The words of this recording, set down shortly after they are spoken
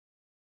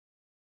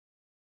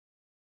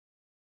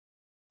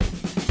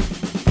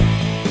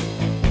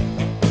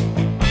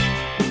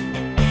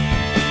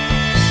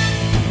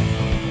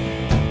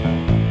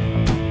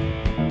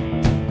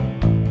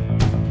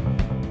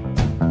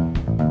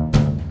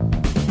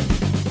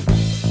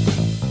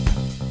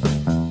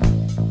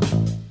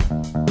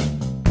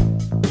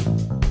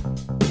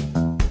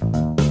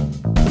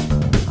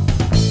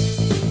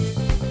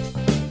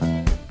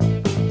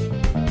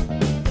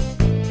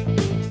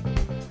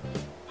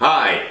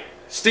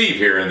Steve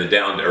here in the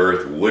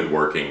down-to-earth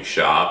woodworking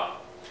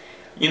shop.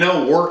 You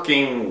know,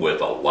 working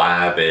with a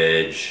live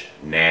edge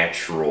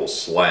natural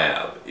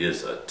slab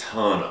is a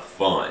ton of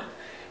fun,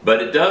 but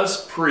it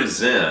does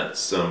present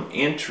some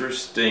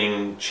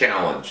interesting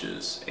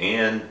challenges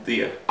and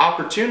the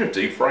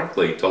opportunity,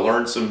 frankly, to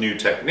learn some new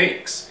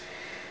techniques.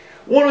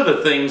 One of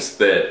the things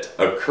that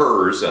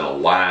occurs in a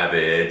live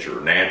edge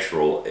or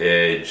natural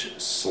edge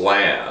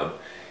slab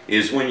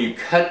is when you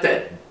cut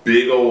that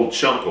big old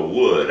chunk of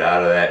wood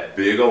out of that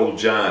big old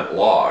giant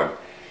log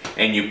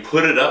and you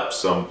put it up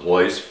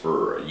someplace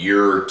for a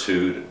year or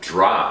two to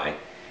dry,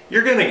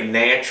 you're going to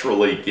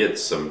naturally get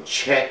some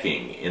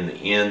checking in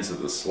the ends of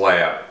the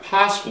slab,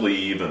 possibly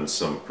even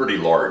some pretty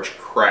large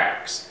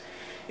cracks.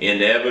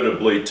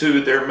 Inevitably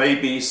too, there may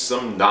be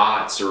some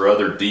knots or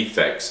other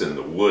defects in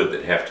the wood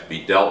that have to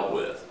be dealt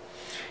with.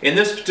 In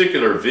this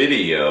particular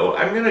video,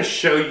 I'm going to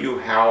show you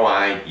how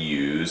I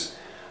use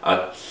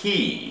a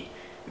key.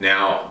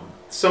 Now,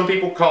 some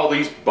people call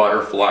these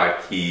butterfly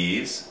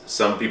keys,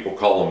 some people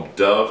call them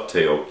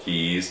dovetail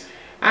keys.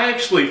 I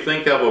actually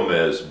think of them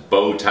as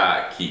bow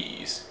tie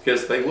keys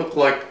because they look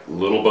like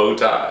little bow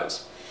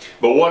ties.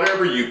 But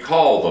whatever you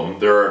call them,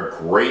 they're a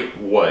great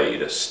way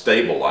to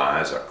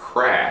stabilize a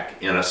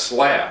crack in a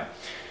slab.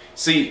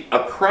 See,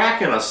 a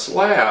crack in a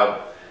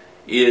slab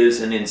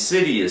is an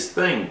insidious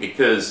thing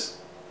because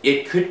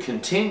it could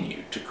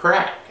continue to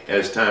crack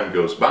as time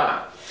goes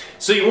by.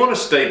 So you want to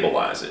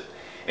stabilize it.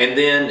 And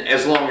then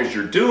as long as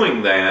you're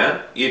doing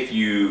that, if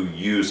you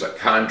use a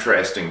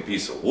contrasting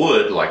piece of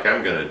wood like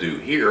I'm going to do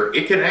here,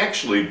 it can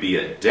actually be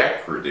a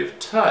decorative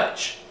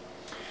touch.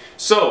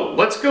 So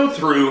let's go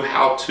through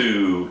how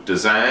to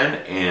design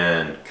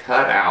and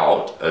cut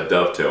out a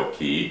dovetail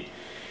key,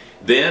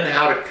 then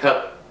how to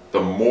cut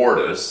the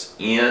mortise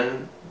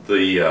in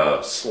the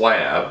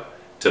slab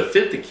to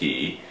fit the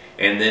key,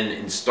 and then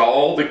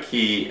install the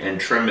key and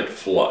trim it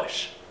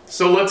flush.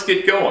 So let's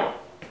get going.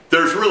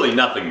 There's really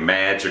nothing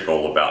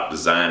magical about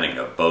designing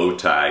a bow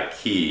tie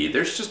key.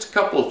 There's just a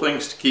couple of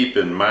things to keep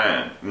in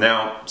mind.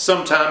 Now,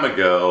 some time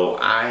ago,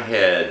 I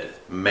had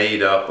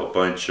made up a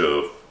bunch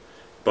of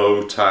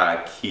bow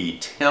tie key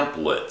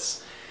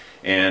templates,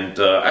 and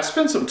I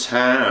spent some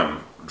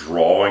time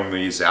drawing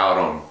these out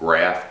on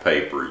graph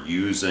paper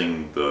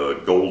using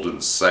the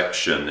golden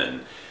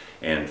section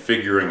and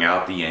figuring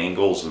out the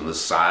angles and the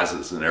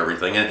sizes and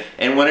everything.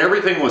 And when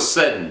everything was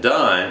said and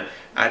done,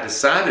 I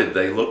decided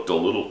they looked a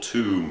little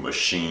too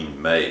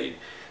machine made.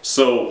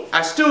 So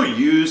I still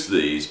use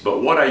these,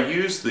 but what I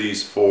use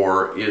these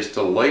for is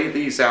to lay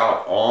these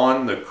out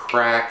on the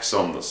cracks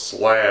on the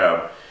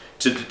slab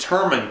to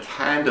determine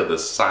kind of the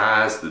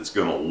size that's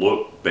going to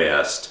look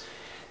best.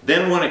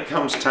 Then when it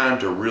comes time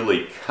to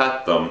really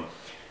cut them,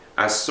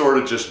 I sort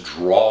of just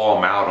draw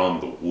them out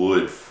on the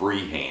wood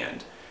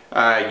freehand.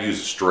 I use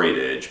a straight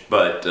edge,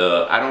 but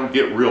I don't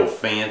get real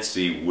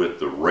fancy with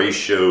the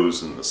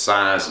ratios and the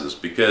sizes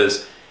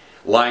because,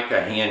 like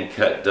a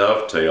hand-cut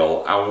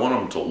dovetail, I want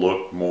them to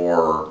look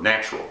more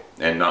natural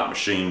and not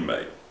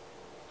machine-made.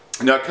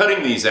 Now,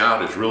 cutting these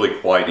out is really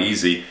quite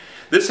easy.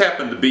 This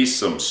happened to be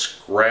some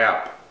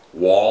scrap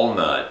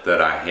walnut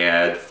that I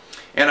had,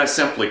 and I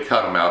simply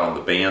cut them out on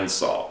the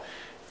bandsaw.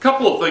 A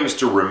couple of things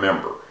to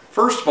remember.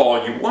 First of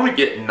all, you want to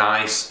get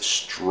nice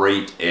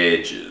straight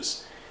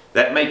edges.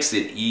 That makes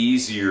it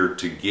easier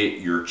to get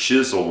your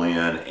chisel in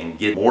and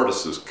get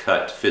mortises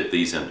cut to fit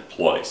these into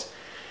place.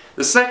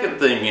 The second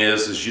thing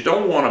is you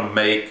don't want to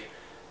make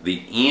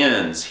the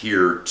ends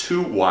here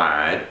too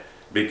wide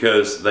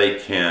because they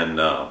can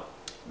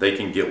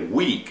get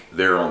weak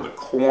there on the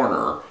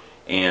corner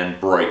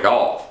and break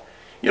off.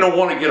 You don't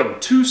want to get them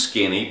too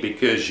skinny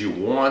because you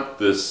want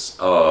this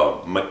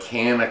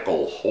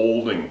mechanical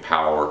holding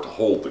power to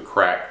hold the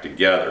crack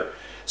together.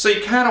 So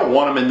you kind of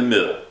want them in the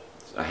middle.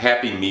 A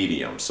happy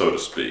medium, so to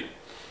speak.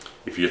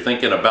 If you're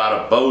thinking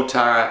about a bow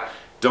tie,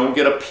 don't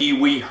get a Pee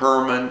Wee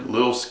Herman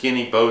little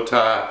skinny bow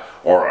tie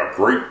or a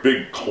great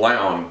big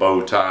clown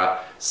bow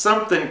tie.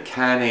 Something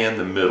kind of in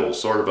the middle,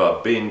 sort of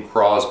a Bing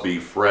Crosby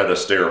Fred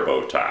Astaire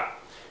bow tie.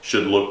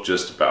 Should look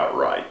just about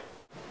right.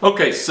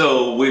 Okay,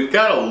 so we've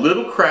got a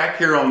little crack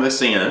here on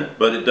this end,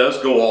 but it does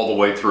go all the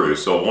way through,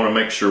 so I want to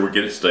make sure we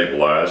get it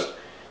stabilized.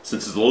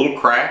 Since it's a little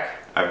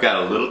crack, I've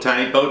got a little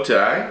tiny bow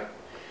tie,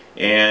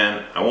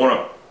 and I want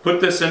to put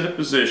this into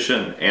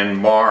position and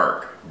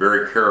mark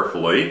very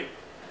carefully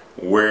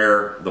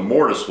where the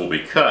mortise will be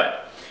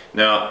cut.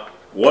 Now,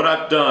 what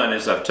I've done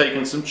is I've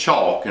taken some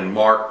chalk and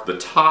marked the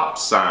top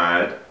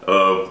side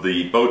of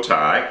the bow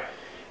tie.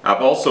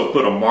 I've also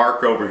put a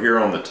mark over here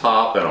on the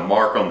top and a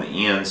mark on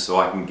the end so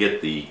I can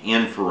get the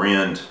end for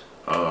end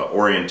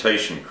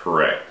orientation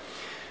correct.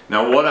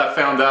 Now, what I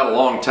found out a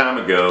long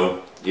time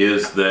ago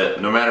is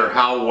that no matter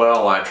how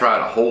well I try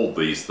to hold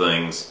these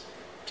things,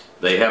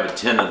 they have a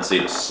tendency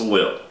to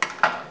slip.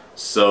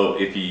 So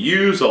if you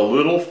use a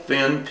little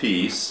thin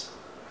piece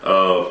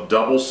of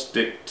double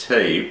stick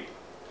tape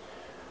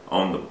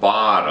on the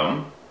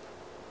bottom,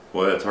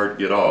 well, it's hard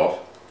to get off,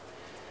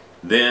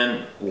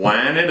 then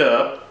line it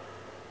up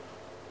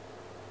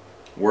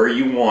where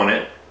you want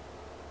it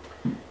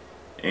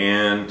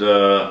and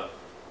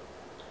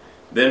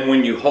then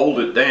when you hold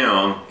it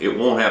down, it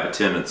won't have a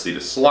tendency to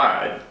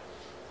slide.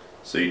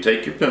 So you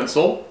take your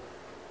pencil,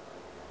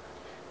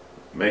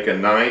 make a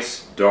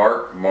nice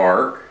dark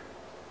mark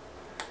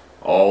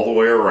all the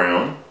way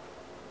around.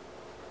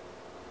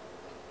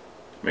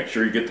 Make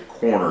sure you get the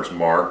corners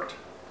marked.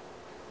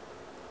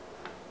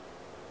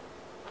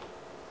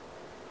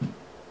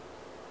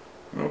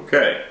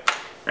 Okay,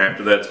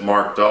 after that's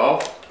marked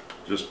off,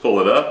 just pull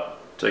it up,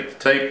 take the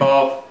tape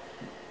off,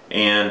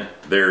 and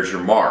there's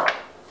your mark.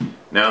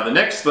 Now the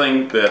next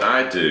thing that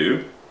I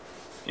do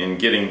in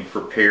getting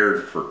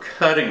prepared for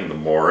cutting the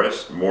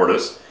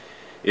mortise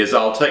is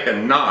I'll take a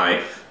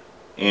knife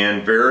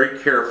and very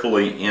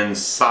carefully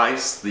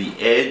incise the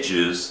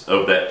edges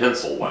of that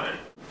pencil line.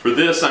 For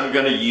this I'm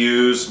going to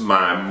use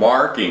my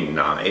marking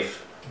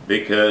knife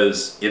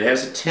because it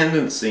has a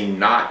tendency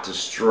not to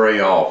stray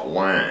off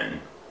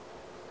line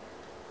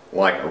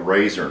like a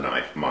razor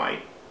knife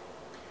might.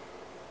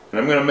 And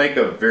I'm going to make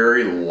a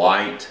very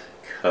light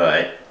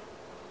cut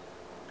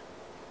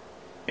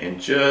and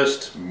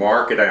just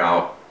mark it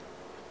out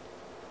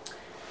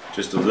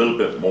just a little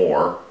bit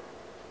more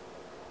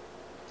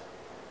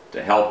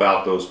to help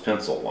out those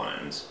pencil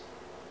lines.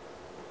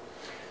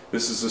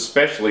 This is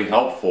especially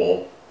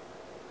helpful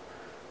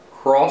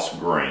cross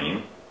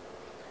grain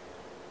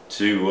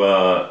to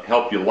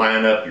help you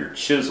line up your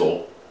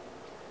chisel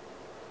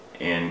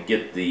and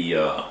get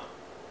the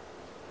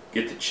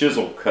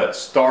chisel cut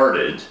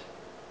started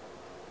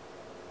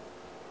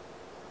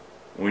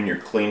when you're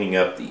cleaning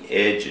up the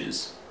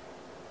edges.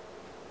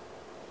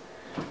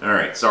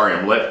 Alright, sorry,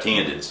 I'm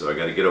left-handed, so I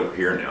got to get over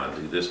here now and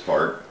do this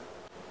part.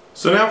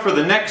 So now for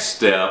the next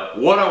step,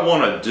 what I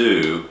want to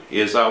do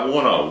is I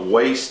want to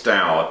waste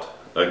out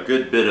a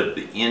good bit of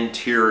the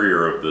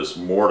interior of this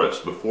mortise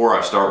before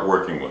I start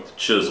working with the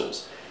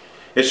chisels.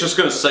 It's just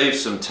going to save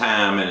some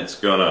time and it's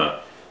going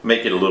to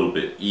make it a little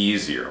bit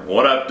easier.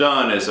 What I've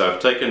done is I've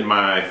taken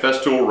my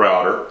Festool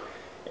router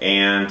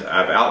and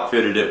I've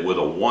outfitted it with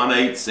a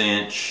 1/8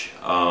 inch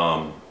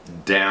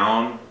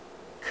down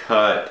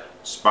cut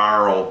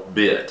spiral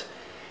bit,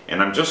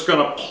 and I'm just going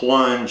to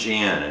plunge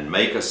in and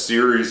make a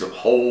series of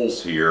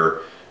holes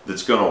here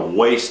that's going to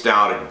waste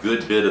out a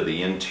good bit of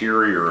the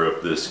interior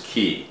of this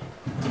key.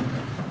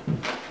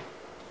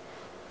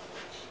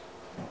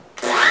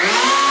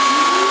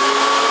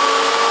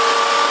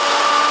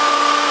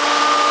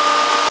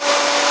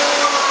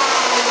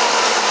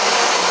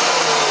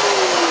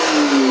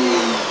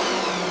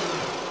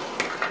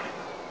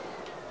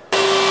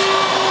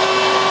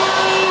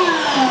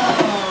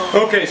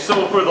 Okay,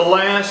 so for the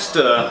last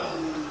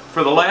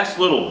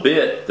little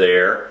bit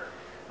there,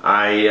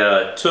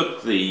 I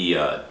took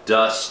the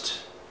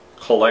dust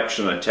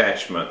collection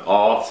attachment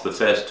off the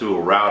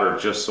Festool router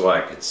just so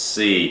I could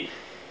see,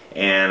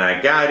 and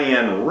I got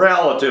in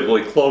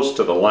relatively close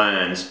to the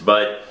lines,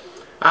 but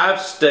I've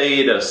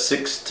stayed a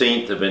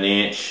 1/16 of an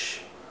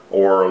inch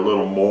or a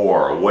little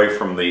more away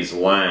from these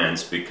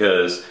lines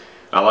because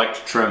I like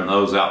to trim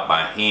those out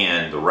by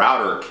hand. The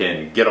router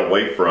can get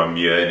away from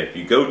you, and if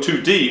you go too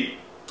deep,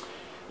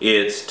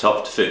 it's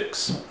tough to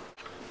fix.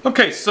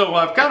 Okay, so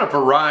I've got a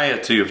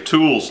variety of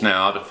tools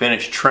now to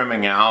finish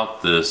trimming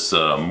out this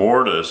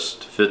mortise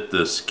to fit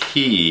this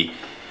key.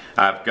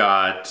 I've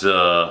got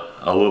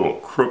a little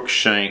crook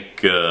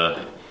shank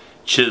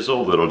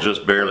chisel that'll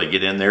just barely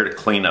get in there to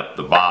clean up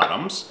the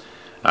bottoms.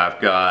 I've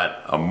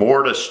got a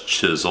mortise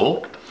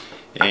chisel,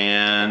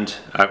 and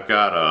I've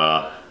got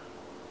a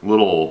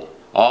little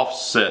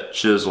offset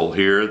chisel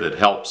here that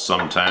helps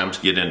sometimes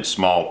get into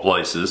small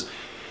places.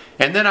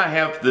 And then I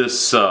have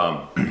this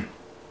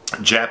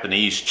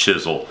Japanese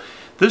chisel.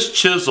 This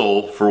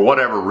chisel, for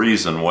whatever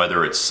reason,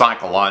 whether it's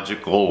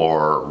psychological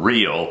or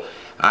real,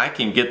 I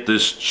can get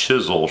this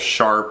chisel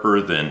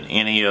sharper than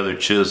any other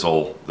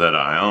chisel that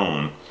I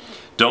own.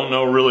 Don't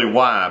know really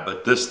why,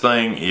 but this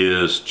thing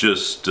is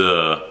just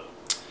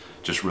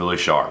really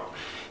sharp.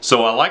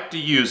 So I like to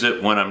use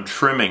it when I'm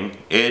trimming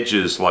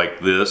edges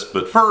like this.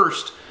 But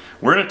first,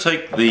 we're going to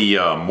take the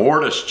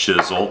mortise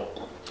chisel,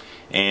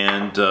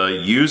 and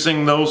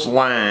using those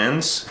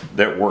lines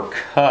that were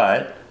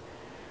cut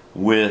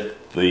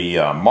with the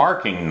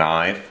marking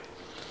knife,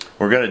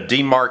 we're going to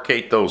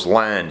demarcate those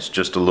lines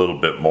just a little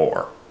bit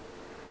more.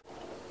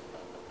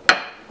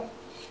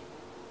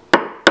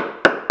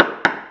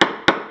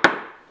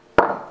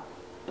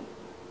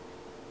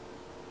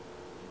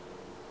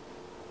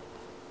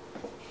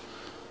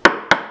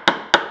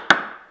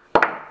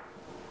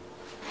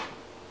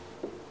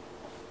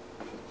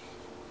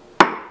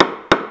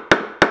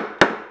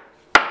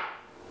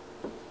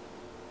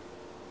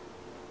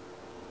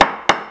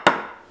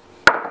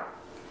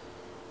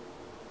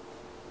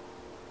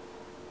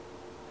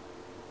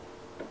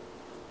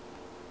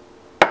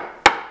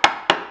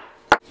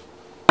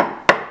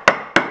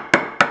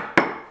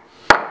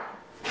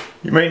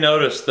 You may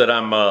notice that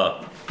I'm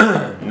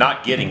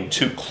not getting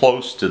too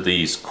close to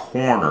these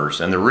corners,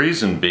 and the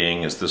reason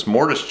being is this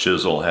mortise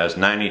chisel has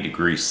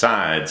 90-degree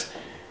sides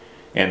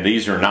and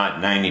these are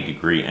not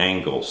 90-degree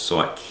angles, so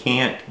I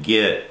can't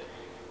get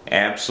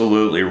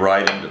absolutely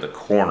right into the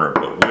corner,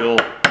 but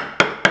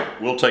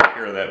we'll take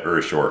care of that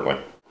very shortly.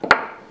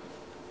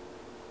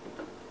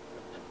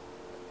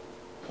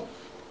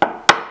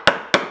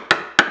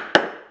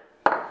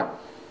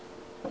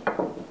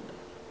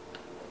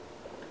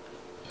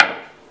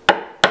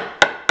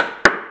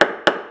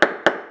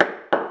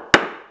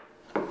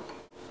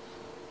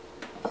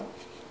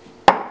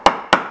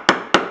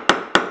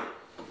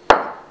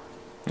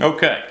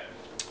 Okay,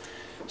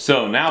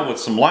 so now with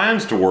some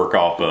lines to work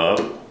off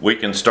of, we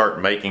can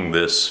start making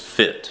this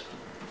fit.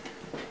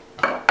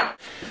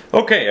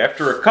 Okay,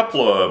 after a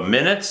couple of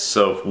minutes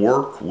of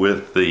work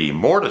with the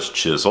mortise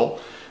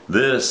chisel,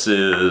 this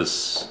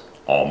is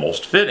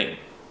almost fitting.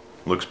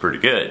 Looks pretty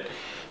good.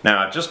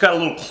 Now I've just got a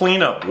little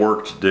cleanup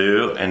work to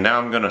do, and now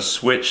I'm going to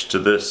switch to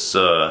this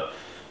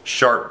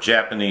sharp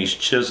Japanese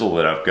chisel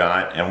that I've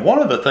got. And one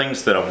of the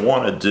things that I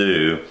want to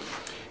do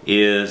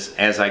is,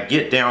 as I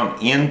get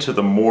down into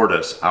the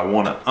mortise, I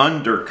want to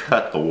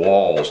undercut the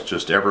walls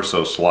just ever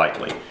so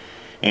slightly.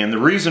 And the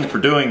reason for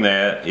doing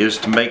that is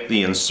to make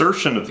the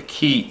insertion of the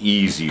key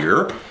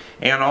easier,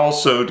 and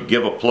also to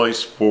give a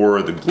place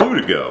for the glue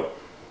to go,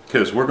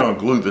 because we're going to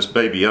glue this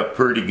baby up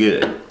pretty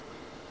good.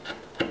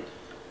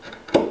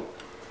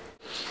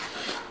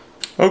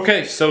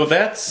 Okay, so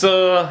that's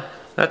a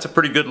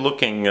pretty good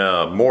looking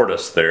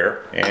mortise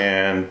there,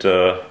 and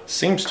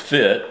seems to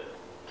fit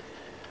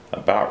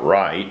about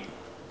right.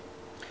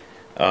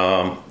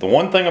 The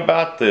one thing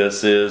about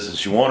this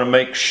is you want to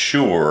make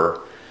sure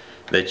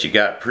that you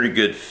got pretty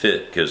good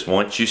fit, because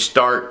once you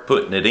start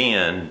putting it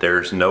in,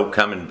 there's no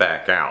coming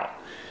back out.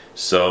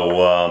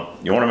 So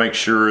you want to make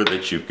sure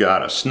that you've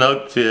got a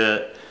snug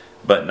fit,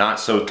 but not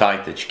so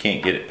tight that you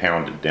can't get it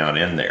pounded down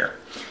in there.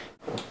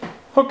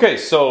 Okay,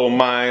 so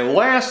my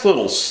last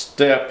little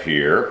step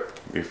here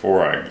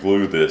before I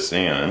glue this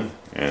in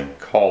and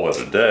call it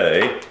a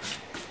day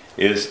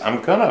is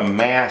I'm gonna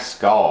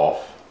mask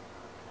off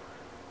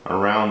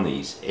around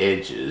these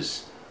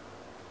edges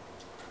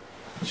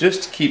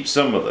just to keep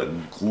some of the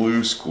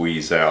glue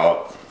squeeze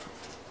out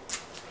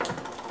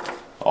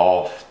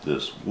off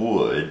this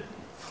wood.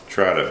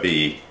 Try to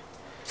be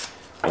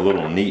a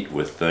little neat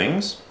with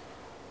things.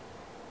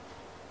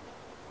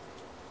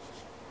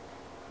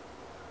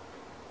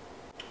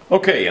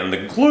 Okay, and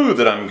the glue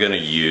that I'm going to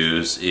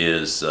use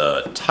is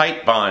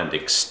Titebond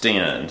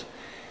Extend.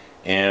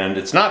 And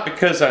it's not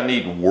because I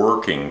need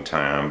working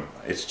time,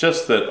 it's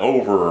just that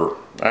over,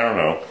 I don't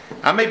know,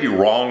 I may be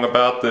wrong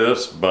about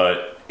this,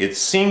 but it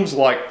seems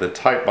like the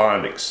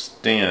Titebond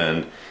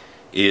Extend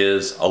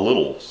is a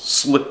little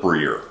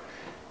slipperier.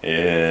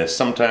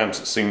 Sometimes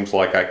it seems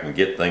like I can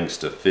get things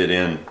to fit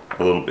in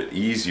a little bit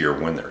easier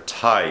when they're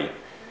tight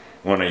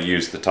when I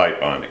use the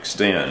Titebond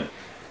Extend.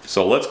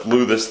 So let's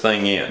glue this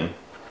thing in.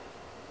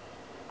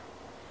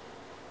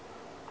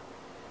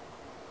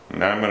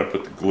 Now I'm going to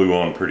put the glue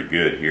on pretty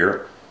good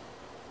here.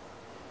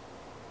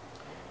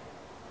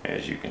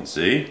 As you can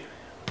see,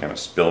 kind of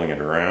spilling it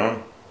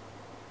around.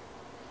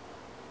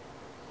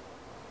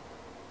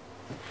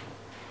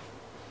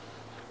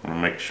 I'm going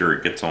to make sure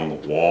it gets on the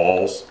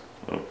walls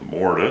of the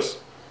mortise.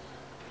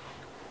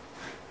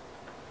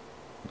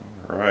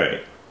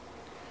 Alright.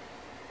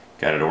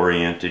 Got it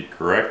oriented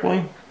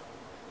correctly.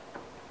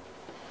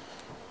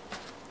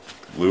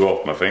 Glue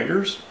off my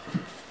fingers.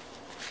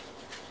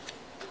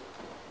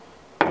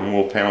 And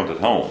we'll pound it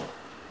home.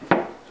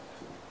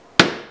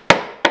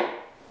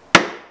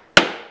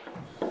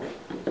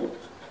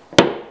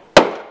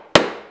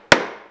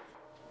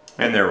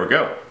 And there we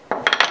go.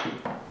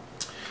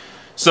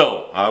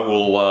 So I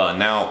will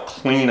now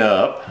clean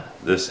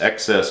up this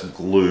excess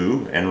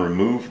glue and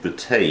remove the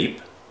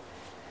tape.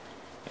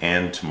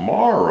 And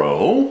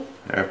tomorrow,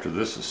 after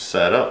this is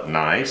set up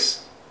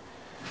nice,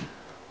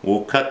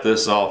 we'll cut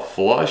this off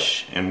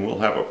flush and we'll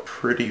have a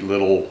pretty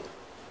little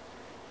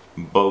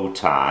bow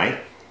tie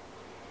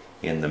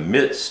in the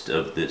midst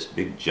of this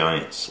big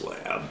giant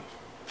slab.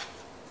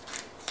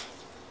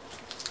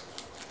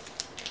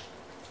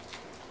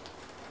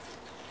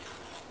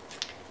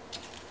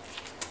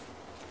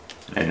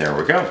 And there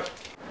we go.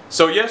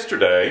 So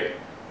yesterday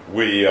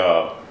we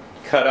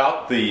cut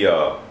out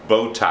the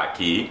bow tie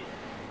key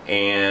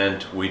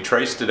and we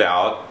traced it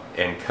out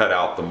and cut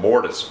out the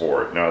mortise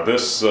for it. Now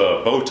this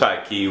bow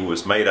tie key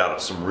was made out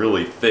of some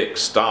really thick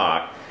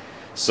stock,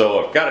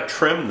 so I've got to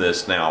trim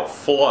this now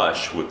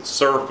flush with the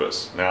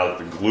surface now that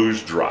the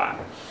glue's dry.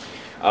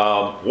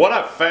 What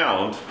I've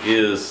found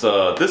is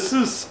this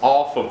is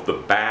off of the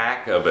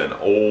back of an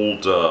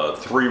old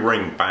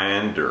 3-ring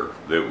binder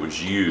that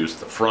was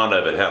used. The front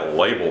of it had a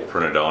label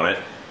printed on it.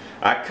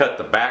 I cut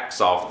the backs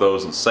off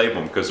those and saved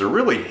them because they're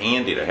really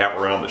handy to have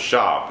around the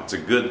shop. It's a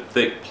good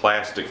thick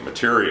plastic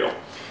material.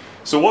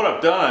 So what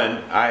I've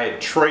done, I had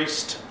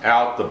traced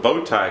out the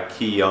bow tie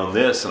key on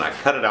this and I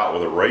cut it out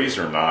with a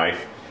razor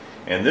knife,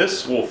 and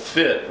this will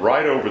fit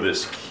right over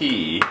this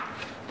key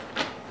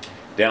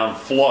down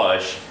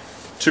flush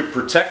to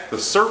protect the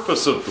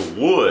surface of the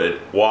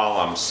wood while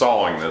I'm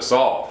sawing this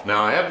off.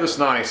 Now I have this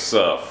nice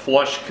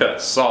flush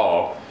cut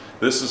saw.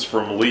 This is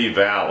from Lee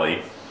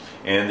Valley,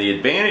 And the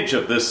advantage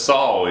of this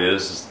saw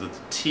is that the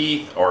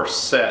teeth are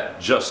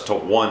set just to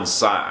one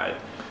side.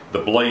 The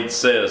blade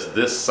says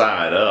this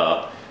side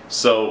up,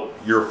 so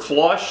you're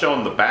flush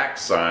on the back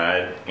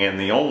side and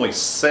the only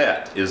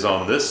set is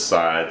on this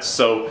side.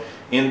 So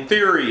in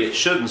theory it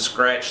shouldn't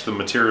scratch the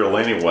material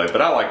anyway,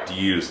 but I like to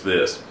use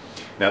this.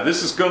 Now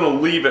this is going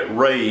to leave it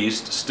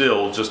raised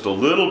still just a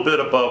little bit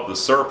above the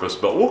surface,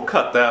 but we'll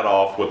cut that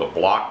off with a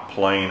block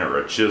plane or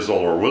a chisel,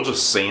 or we'll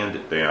just sand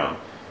it down.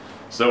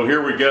 So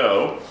here we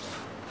go.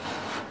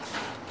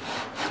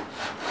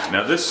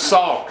 Now this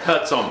saw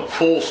cuts on the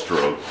full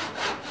stroke.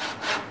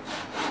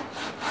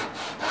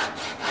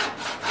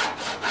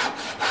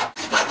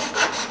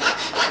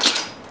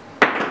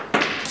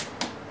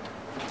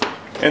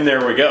 And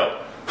there we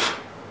go.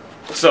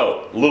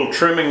 So a little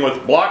trimming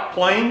with block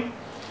plane,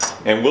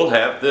 and we'll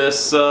have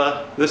this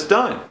this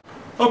done.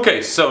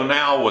 Okay, so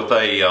now with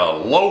a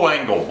low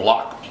angle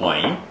block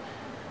plane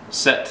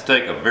set to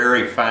take a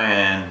very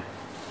fine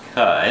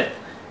cut,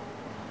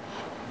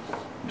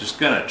 I'm just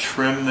going to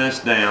trim this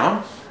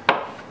down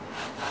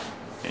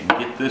and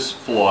get this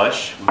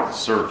flush with the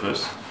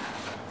surface.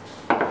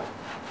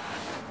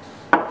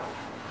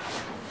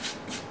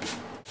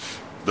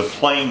 The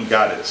plane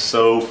got it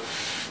so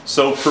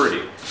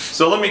pretty.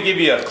 So let me give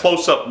you a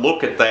close-up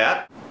look at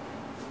that.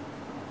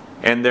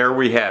 And there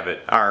we have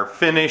it, our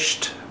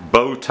finished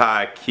bow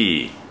tie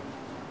key.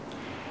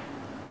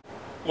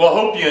 Well, I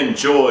hope you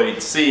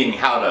enjoyed seeing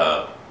how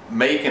to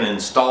make and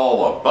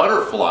install a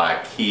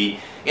butterfly key.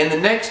 In the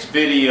next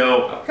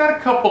video, I've got a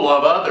couple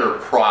of other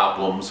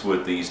problems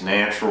with these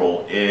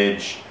natural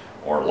edge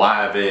or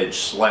live edge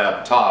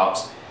slab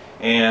tops.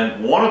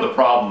 And one of the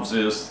problems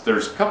is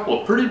there's a couple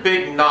of pretty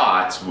big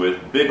knots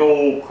with big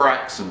old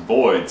cracks and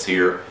voids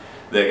here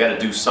that I got to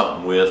do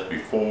something with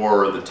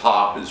before the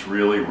top is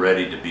really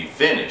ready to be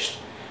finished.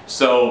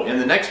 So in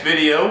the next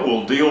video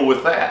we'll deal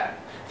with that.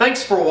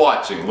 Thanks for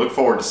watching. Look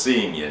forward to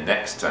seeing you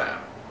next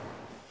time.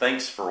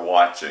 Thanks for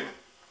watching.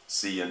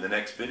 See you in the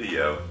next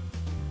video.